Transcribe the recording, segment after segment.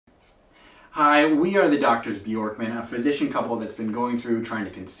Hi, we are the Doctors Bjorkman, a physician couple that's been going through trying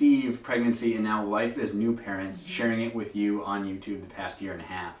to conceive, pregnancy, and now life as new parents, sharing it with you on YouTube the past year and a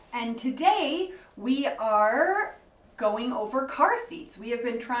half. And today we are going over car seats. We have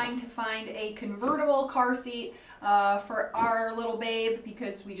been trying to find a convertible car seat for our little babe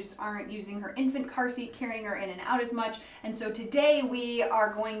because we just aren't using her infant car seat, carrying her in and out as much. And so today we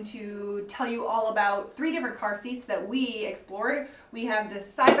are going to tell you all about 3 different car seats that we explored. We have the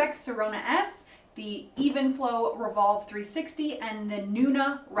Cybex Sirona S, the Evenflo Revolve360, and the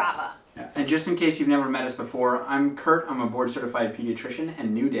Nuna Rava. And just in case you've never met us before, I'm Kurt. I'm a board-certified pediatrician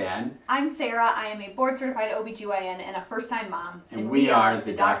and new dad. I'm Sarah. I am a board-certified OBGYN and a first-time mom. And we are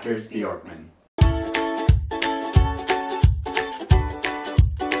the Doctors Bjorkman.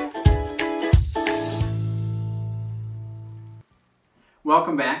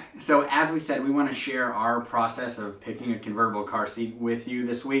 Welcome back. So as we said, we want to share our process of picking a convertible car seat with you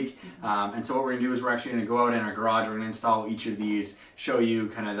this week. And so what we're going to do is we're actually going to go out in our garage, we're going to install each of these, show you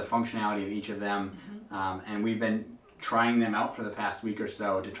kind of the functionality of each of them. And we've been trying them out for the past week or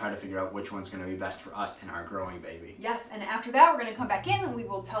so to try to figure out which one's going to be best for us and our growing baby. Yes, and after that we're going to come back in and we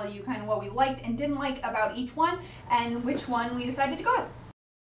will tell you kind of what we liked and didn't like about each one and which one we decided to go with.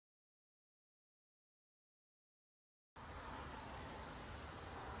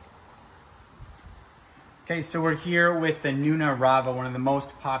 Okay, so we're here with the Nuna Rava, one of the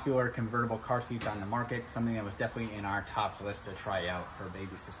most popular convertible car seats on the market, something that was definitely in our tops list to try out for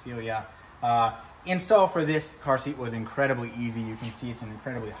baby Cecilia. Install for this car seat was incredibly easy. You can see it's an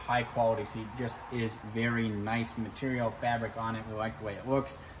incredibly high quality seat, just is very nice material, fabric on it. We like the way it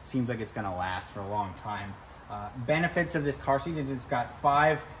looks. Seems like it's gonna last for a long time. Benefits of this car seat is it's got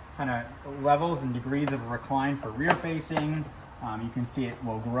 5 kind of levels and degrees of recline for rear facing. You can see it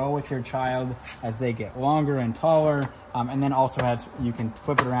will grow with your child as they get longer and taller, and then also you can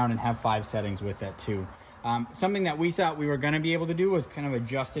flip it around and have 5 settings with it too. Something that we thought we were going to be able to do was kind of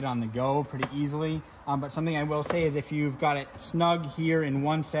adjust it on the go pretty easily, but something I will say is if you've got it snug here in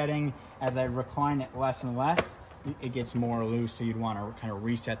one setting, as I recline it less and less, it gets more loose, so you'd want to kind of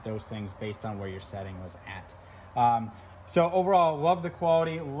reset those things based on where your setting was at. So overall, love the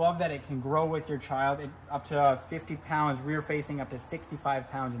quality, love that it can grow with your child. Up to 50 pounds rear facing, up to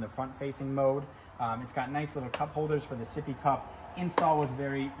 65 pounds in the front facing mode. It's got nice little cup holders for the sippy cup. Install was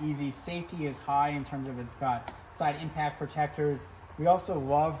very easy. Safety is high in terms of it's got side impact protectors. We also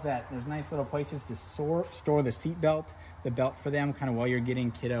love that there's nice little places to store the seat belt, the belt for them kind of while you're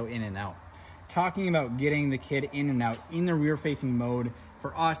getting kiddo in and out. Talking about getting the kid in and out in the rear facing mode,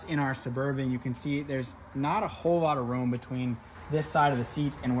 for us in our Suburban, you can see there's not a whole lot of room between this side of the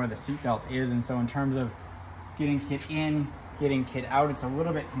seat and where the seat belt is. And so in terms of getting kid in, getting kid out, it's a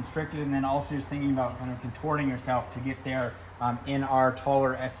little bit constricted. And then also just thinking about kind of contorting yourself to get there in our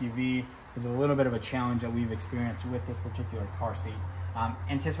taller SUV is a little bit of a challenge that we've experienced with this particular car seat.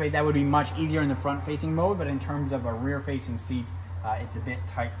 Anticipate that would be much easier in the front facing mode, but in terms of a rear facing seat, it's a bit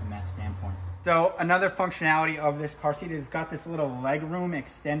tight from that standpoint. So another functionality of this car seat is it's got this little leg room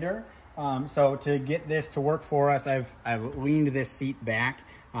extender. So to get this to work for us, I've leaned this seat back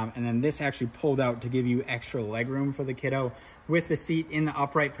and then this actually pulled out to give you extra leg room for the kiddo. With the seat in the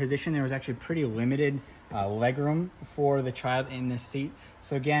upright position, there was actually pretty limited leg room for the child in this seat.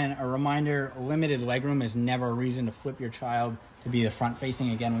 So again, a reminder, limited leg room is never a reason to flip your child to be the front facing.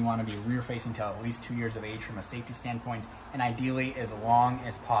 Again, we want to be rear facing till at least 2 years of age from a safety standpoint, and ideally as long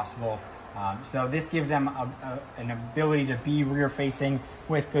as possible. So this gives them an ability to be rear facing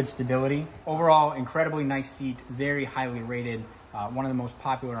with good stability. Overall, incredibly nice seat, very highly rated, one of the most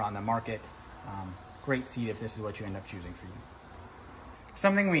popular on the market. Great seat if this is what you end up choosing for you.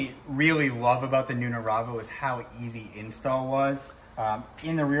 Something we really love about the Nuna Rava is how easy install was.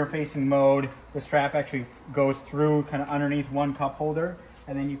 In the rear facing mode, the strap actually goes through kind of underneath one cup holder,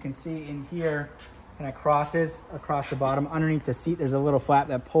 and then you can see in here kind of crosses across the bottom. Underneath the seat, there's a little flap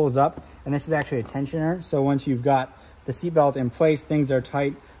that pulls up, and this is actually a tensioner. So once you've got the seat belt in place, things are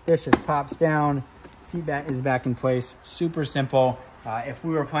tight. This just pops down, seat is back in place. Super simple. If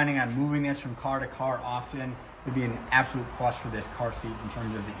we were planning on moving this from car to car often, it would be an absolute plus for this car seat in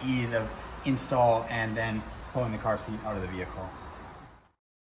terms of the ease of install and then pulling the car seat out of the vehicle.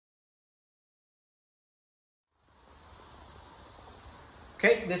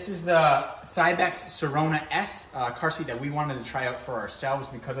 Okay, this is the Cybex Sirona S car seat that we wanted to try out for ourselves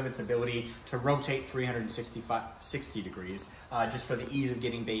because of its ability to rotate 360 degrees, just for the ease of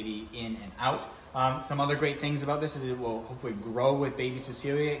getting baby in and out. Some other great things about this is it will hopefully grow with baby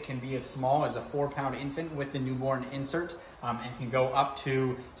Cecilia. It can be as small as a 4-pound infant with the newborn insert, and can go up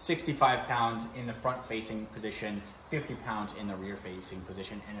to 65 pounds in the front-facing position 50 pounds in the rear facing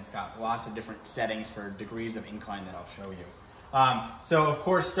position, and it's got lots of different settings for degrees of incline that I'll show you. So of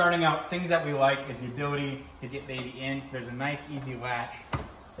course, starting out, things that we like is the ability to get baby in. So there's a nice easy latch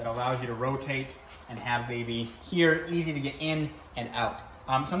that allows you to rotate and have baby here, easy to get in and out.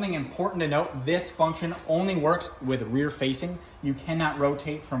 Something important to note, this function only works with rear facing. You cannot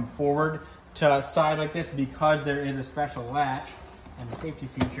rotate from forward to side like this because there is a special latch and a safety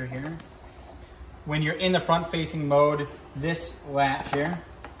feature here. When you're in the front facing mode, this latch here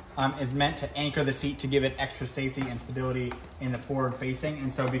is meant to anchor the seat to give it extra safety and stability in the forward facing.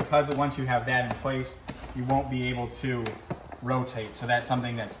 And so because once you have that in place, you won't be able to rotate. So that's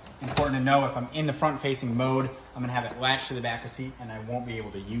something that's important to know. If I'm in the front facing mode, I'm gonna have it latched to the back of the seat and I won't be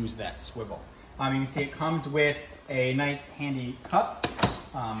able to use that swivel. You can see it comes with a nice handy cup,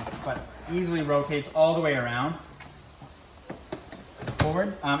 but easily rotates all the way around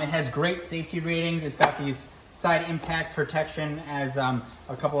forward. It has great safety ratings. It's got these side impact protection as a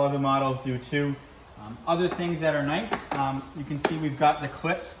couple other models do too. Other things that are nice, you can see we've got the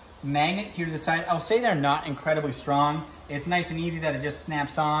clips magnet here to the side. I'll say they're not incredibly strong. It's nice and easy that it just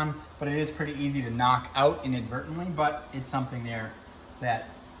snaps on, but it is pretty easy to knock out inadvertently, but it's something there that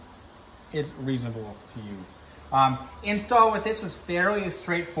is reasonable to use. Install with this was fairly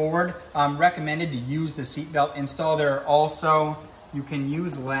straightforward. Recommended to use the seatbelt install. There are also, you can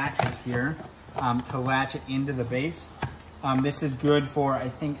use latches here to latch it into the base. This is good for, I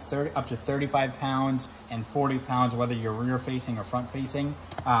think, up to 35 pounds and 40 pounds, whether you're rear facing or front facing.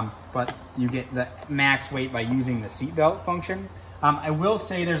 But you get the max weight by using the seatbelt function. I will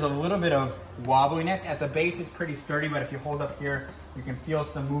say there's a little bit of wobbliness. At the base, it's pretty sturdy, but if you hold up here, you can feel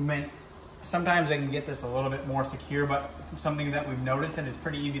some movement. Sometimes I can get this a little bit more secure, but something that we've noticed, and it's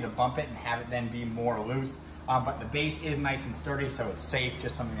pretty easy to bump it and have it then be more loose. But the base is nice and sturdy, so it's safe,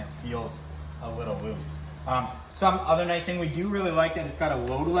 just something that feels a little loose. Some other nice thing, we do really like that it's got a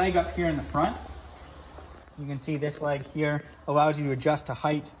load leg up here in the front. You can see this leg here allows you to adjust to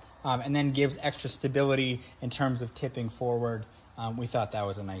height and then gives extra stability in terms of tipping forward. We thought that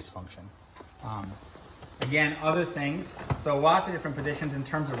was a nice function. Again, other things, so lots of different positions in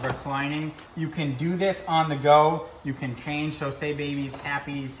terms of reclining. You can do this on the go. You can change, so say baby's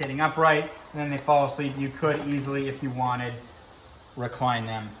happy sitting upright, and then they fall asleep. You could easily, if you wanted, recline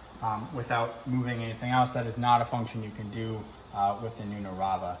them without moving anything else. That is not a function you can do with the Nuna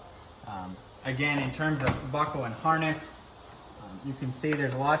Rava. Again, in terms of buckle and harness, you can see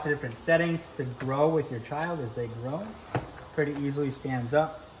there's lots of different settings to grow with your child as they grow. Pretty easily stands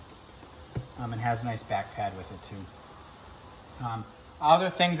up. And has a nice back pad with it too. Other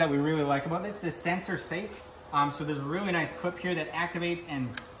things that we really like about this sensor safe. So there's a really nice clip here that activates and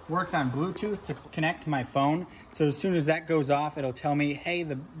works on Bluetooth to connect to my phone. So as soon as that goes off, it'll tell me, hey,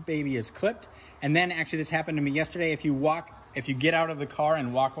 the baby is clipped. And then actually this happened to me yesterday. If you get out of the car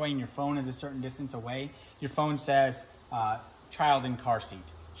and walk away and your phone is a certain distance away, your phone says child in car seat,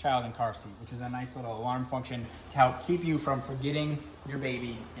 which is a nice little alarm function to help keep you from forgetting your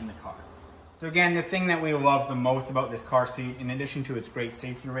baby in the car. So again, the thing that we love the most about this car seat, in addition to its great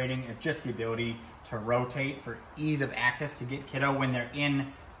safety rating, is just the ability to rotate for ease of access to get kiddo when they're in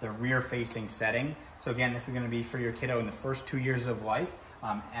the rear-facing setting. So again, this is going to be for your kiddo in the first 2 years of life,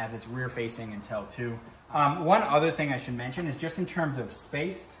 as it's rear-facing until 2. One other thing I should mention is just in terms of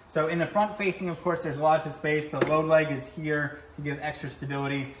space. So in the front-facing, of course, there's lots of space. The load leg is here to give extra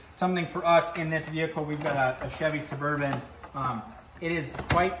stability. Something for us in this vehicle, we've got a Chevy Suburban. It is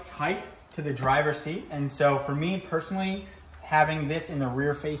quite tight to the driver's seat, and so for me personally, having this in the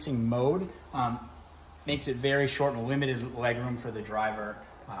rear-facing mode makes it very short and limited legroom for the driver.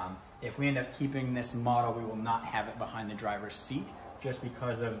 If we end up keeping this model, we will not have it behind the driver's seat, just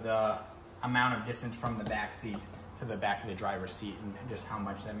because of the amount of distance from the back seat to the back of the driver's seat, and just how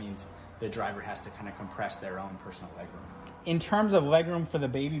much that means the driver has to kind of compress their own personal legroom. In terms of legroom for the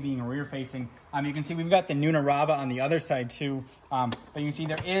baby being rear-facing, you can see we've got the Nuna Rava on the other side too, but you can see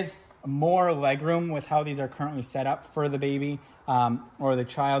there is more legroom with how these are currently set up for the baby or the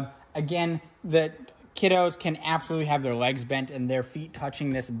child. Again, the kiddos can absolutely have their legs bent, and their feet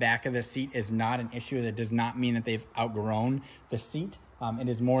touching this back of the seat is not an issue. That does not mean that they've outgrown the seat. It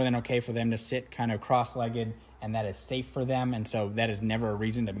is more than okay for them to sit kind of cross-legged, and that is safe for them. And so that is never a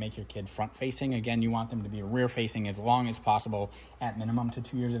reason to make your kid front-facing. Again, you want them to be rear-facing as long as possible, at minimum to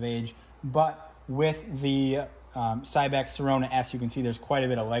 2 years of age. But with the Cybex Sirona S, you can see there's quite a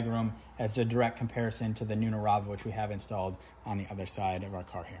bit of legroom as a direct comparison to the Nuna Rava, which we have installed on the other side of our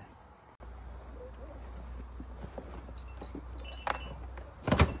car here.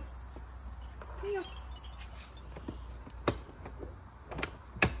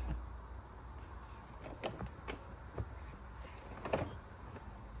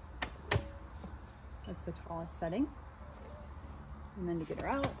 the tallest setting. And then to get her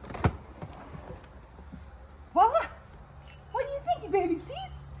out. Voila! What do you think, baby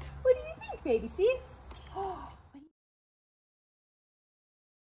sees? What do you think, baby sees?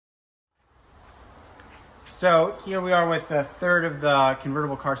 So here we are with the third of the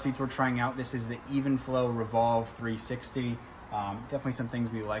convertible car seats we're trying out. This is the Evenflo Revolve 360. Definitely some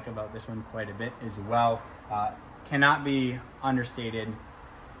things we like about this one quite a bit as well. Cannot be understated,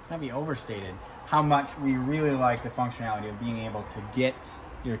 cannot be overstated how much we really like the functionality of being able to get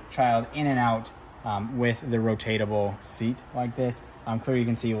your child in and out with the rotatable seat like this. Clearly you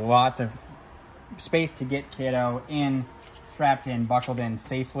can see lots of space to get kiddo in, strapped in, buckled in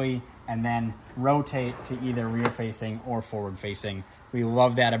safely, and then rotate to either rear facing or forward facing. We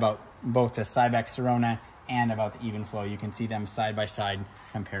love that about both the Cybex Sirona and about the Evenflo. You can see them side by side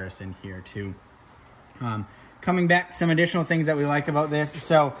comparison here too. Coming back, some additional things that we like about this.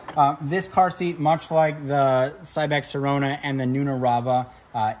 So this car seat, much like the Cybex Sirona and the Nuna Rava,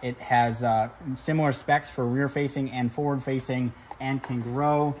 it has similar specs for rear facing and forward facing and can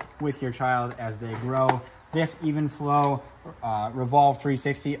grow with your child as they grow. This Evenflo Revolve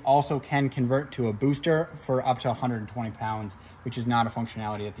 360 also can convert to a booster for up to 120 pounds, which is not a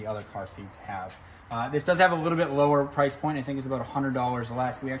functionality that the other car seats have. This does have a little bit lower price point. I think it's about $100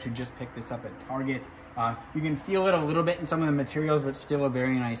 less. We actually just picked this up at Target. You can feel it a little bit in some of the materials, but still a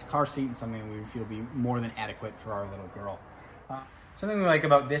very nice car seat and something we feel be more than adequate for our little girl. Something we like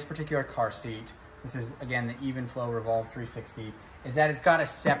about this particular car seat, this is again the Evenflo Revolve 360, is that it's got a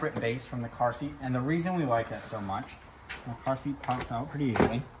separate base from the car seat. And the reason we like that so much, the car seat pops out pretty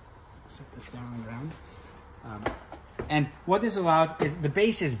easily. Set this down on the ground. And what this allows is the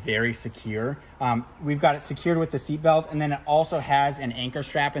base is very secure. We've got it secured with the seat belt, and then it also has an anchor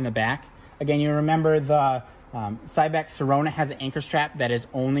strap in the back. Again, you remember the Cybex Sirona has an anchor strap that is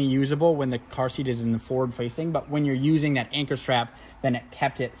only usable when the car seat is in the forward facing, but when you're using that anchor strap, then it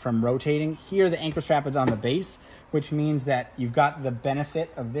kept it from rotating. Here, the anchor strap is on the base, which means that you've got the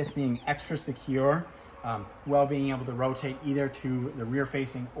benefit of this being extra secure while being able to rotate either to the rear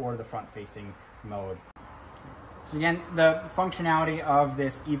facing or the front facing mode. So again, the functionality of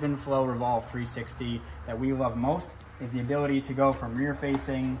this Evenflo Revolve 360 that we love most is the ability to go from rear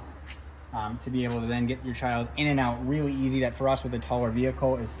facing to be able to then get your child in and out really easy. That for us with a taller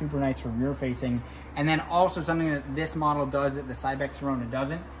vehicle is super nice for rear facing. And then also something that this model does that the Cybex Sirona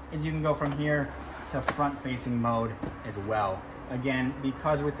doesn't is you can go from here to front facing mode as well. Again,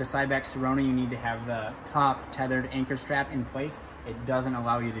 because with the Cybex Sirona you need to have the top tethered anchor strap in place, it doesn't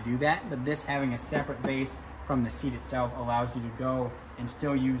allow you to do that. But this having a separate base from the seat itself allows you to go and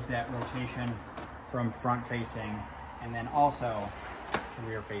still use that rotation from front facing and then also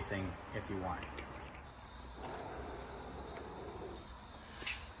rear facing if you want.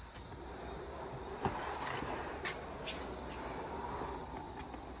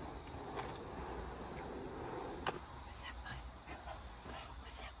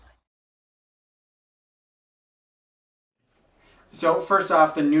 So first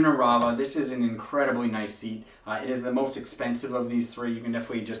off, the Nuna Rava. This is an incredibly nice seat. It is the most expensive of these three. You can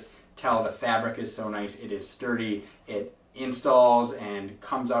definitely just tell the fabric is so nice. It is sturdy. It installs and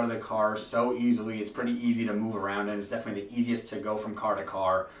comes out of the car so easily. It's pretty easy to move around, and it's definitely the easiest to go from car to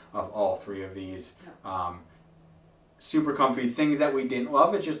car of all three of these. Super comfy. Things that we didn't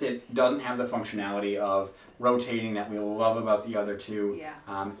love, it's just it doesn't have the functionality of rotating that we love about the other two.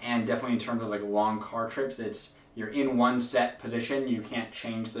 Yeah. And definitely in terms of like long car trips, you're in one set position. You can't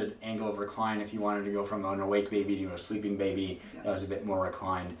change the angle of recline. If you wanted to go from an awake baby to a sleeping baby, that was a bit more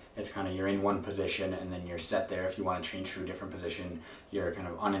reclined. It's kind of, you're in one position and then you're set there. If you want to change to a different position, you're kind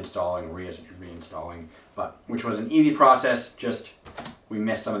of uninstalling, reinstalling. But which was an easy process, just we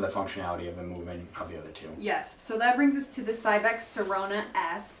missed some of the functionality of the movement of the other two. Yes, so that brings us to the Cybex Sirona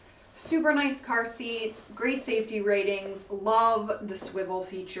S. Super nice car seat, great safety ratings, love the swivel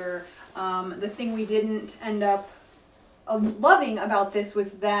feature. The thing we didn't end up loving about this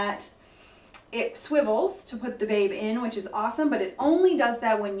was that it swivels to put the babe in, which is awesome, but it only does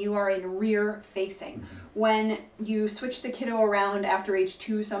that when you are in rear facing. When you switch the kiddo around after age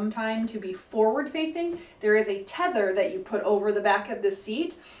 2 sometime to be forward facing, there is a tether that you put over the back of the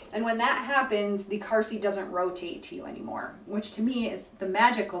seat. And when that happens, the car seat doesn't rotate to you anymore, which to me is the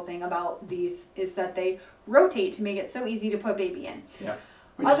magical thing about these, is that they rotate to make it so easy to put baby in. Yeah.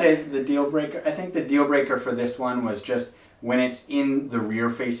 Would you say the deal breaker? I think the deal breaker for this one was just when it's in the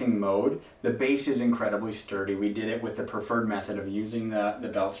rear-facing mode, the base is incredibly sturdy. We did it with the preferred method of using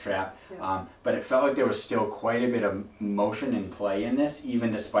the belt strap, but it felt like there was still quite a bit of motion and play in this,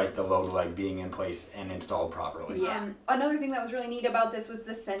 even despite the load leg being in place and installed properly. Yeah. Another thing that was really neat about this was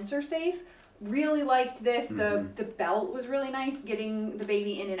the sensor safe. Really liked this. The belt was really nice, getting the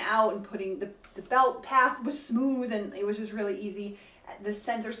baby in and out and putting the belt path was smooth, and it was just really easy. The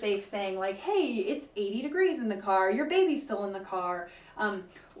sensor safe saying like, hey, it's 80 degrees in the car, your baby's still in the car,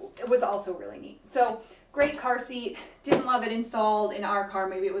 it was also really neat. So great car seat. Didn't love it installed in our car,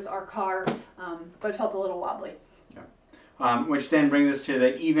 maybe it was our car, but it felt a little wobbly. Which then brings us to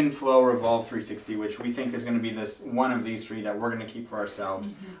the Evenflo Revolve 360, which we think is going to be one of these three that we're going to keep for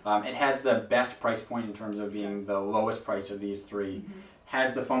ourselves. It has the best price point in terms of being the lowest price of these three.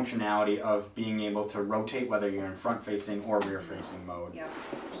 Has the functionality of being able to rotate whether you're in front-facing or rear-facing mode. Yeah,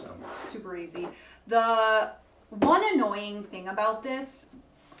 so super easy. The one annoying thing about this,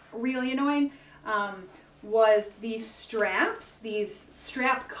 really annoying, was these straps, these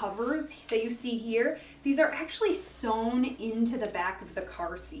strap covers that you see here. These are actually sewn into the back of the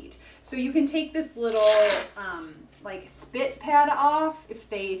car seat. So you can take this little like spit pad off if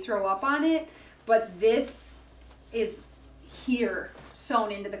they throw up on it, but this is here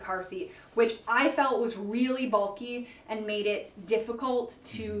sewn into the car seat, which I felt was really bulky and made it difficult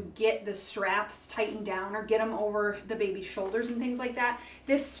to get the straps tightened down or get them over the baby's shoulders and things like that.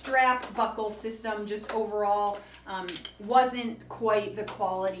 This strap buckle system just overall wasn't quite the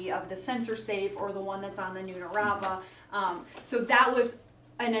quality of the sensor safe or the one that's on the Nuna Rava. So that was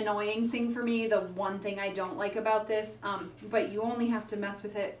an annoying thing for me, the one thing I don't like about this, but you only have to mess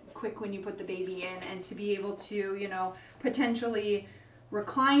with it quick when you put the baby in, and to be able to, you know, potentially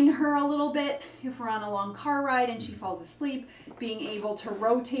recline her a little bit if we're on a long car ride and she falls asleep, being able to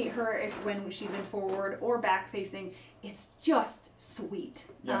rotate her when she's in forward or back facing, it's just sweet.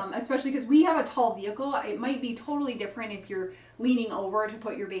 Especially because we have a tall vehicle. It might be totally different if you're leaning over to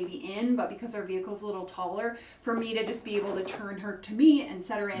put your baby in, but because our vehicle's a little taller, for me to just be able to turn her to me and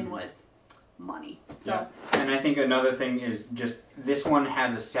set her in was money. So and I think another thing is just this one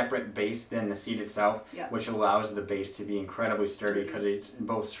has a separate base than the seat itself, which allows the base to be incredibly sturdy because it's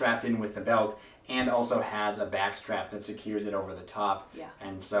both strapped in with the belt and also has a back strap that secures it over the top.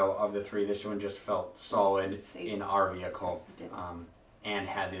 And so of the three, this one just felt solid in our vehicle and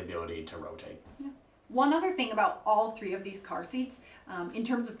had the ability to rotate. One other thing about all three of these car seats, in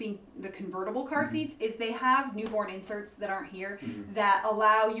terms of being the convertible car seats, is they have newborn inserts that aren't here that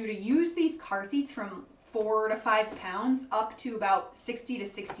allow you to use these car seats from 4 to 5 pounds up to about 60 to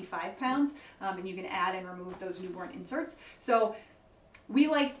 65 pounds, and you can add and remove those newborn inserts. So we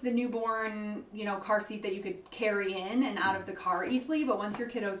liked the newborn, you know, car seat that you could carry in and out of the car easily, but once your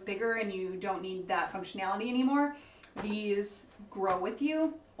kiddo's bigger and you don't need that functionality anymore, these grow with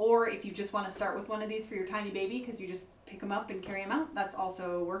you. Or if you just want to start with one of these for your tiny baby because you just pick them up and carry them out, that's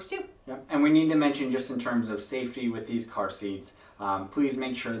also works too. And we need to mention, just in terms of safety with these car seats, please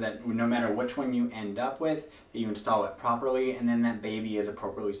make sure that no matter which one you end up with, that you install it properly and then that baby is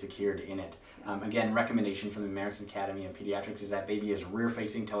appropriately secured in it. Again, recommendation from the American Academy of Pediatrics is that baby is rear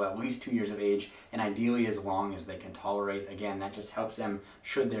facing till at least 2 years of age, and ideally as long as they can tolerate. Again, that just helps them,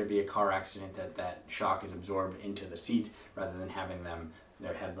 should there be a car accident, that shock is absorbed into the seat rather than having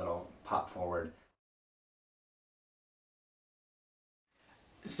their head little pop forward.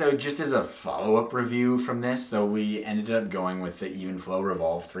 So just as a follow-up review from this, so we ended up going with the Evenflo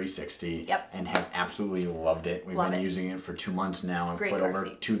Revolve 360 and have absolutely loved it. We've been using it for 2 months now. I've put over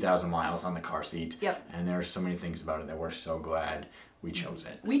 2,000 miles on the car seat. And there are so many things about it that we're so glad we chose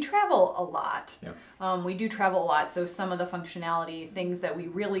it. We travel a lot. We do travel a lot, so some of the functionality, things that we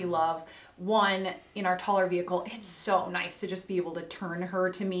really love. One, in our taller vehicle, it's so nice to just be able to turn her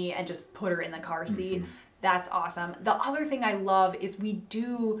to me and just put her in the car seat. That's awesome. The other thing I love is we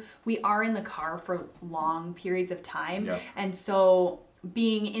are in the car for long periods of time. And so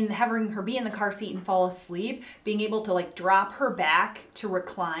having her be in the car seat and fall asleep, being able to like drop her back to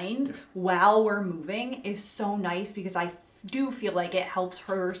reclined while we're moving is so nice, because I do feel like it helps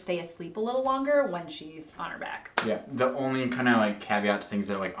her stay asleep a little longer when she's on her back. The only kind of like caveats, things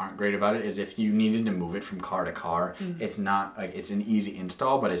that like aren't great about it, is if you needed to move it from car to car, it's not like, it's an easy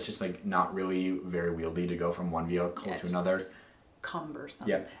install, but it's just like not really very wieldy to go from one vehicle to another.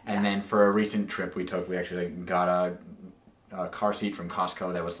 Cumbersome. And then for a recent trip we took, we actually got a car seat from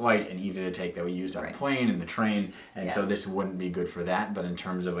Costco that was light and easy to take, that we used on a plane and the train, and so this wouldn't be good for that. But in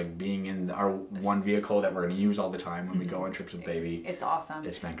terms of like being in our one vehicle that we're going to use all the time when we go on trips with baby, it's awesome.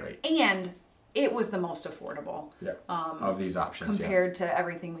 It's been great. And it was the most affordable of these options compared to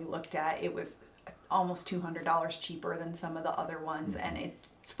everything we looked at. It was almost $200 cheaper than some of the other ones, and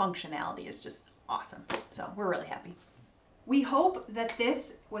its functionality is just awesome. So we're really happy. We hope that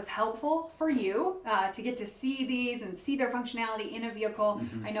this was helpful for you to get to see these and see their functionality in a vehicle.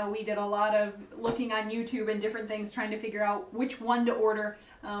 I know we did a lot of looking on YouTube and different things trying to figure out which one to order.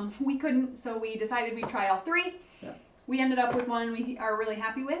 We couldn't, so we decided we'd try all three. Yeah. We ended up with one we are really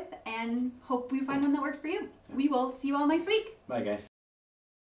happy with and hope we find one that works for you. We will see you all next week. Bye, guys.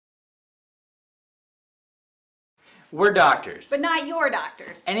 We're doctors. But not your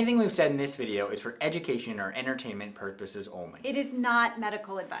doctors. Anything we've said in this video is for education or entertainment purposes only. It is not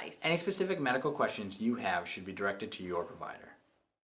medical advice. Any specific medical questions you have should be directed to your provider.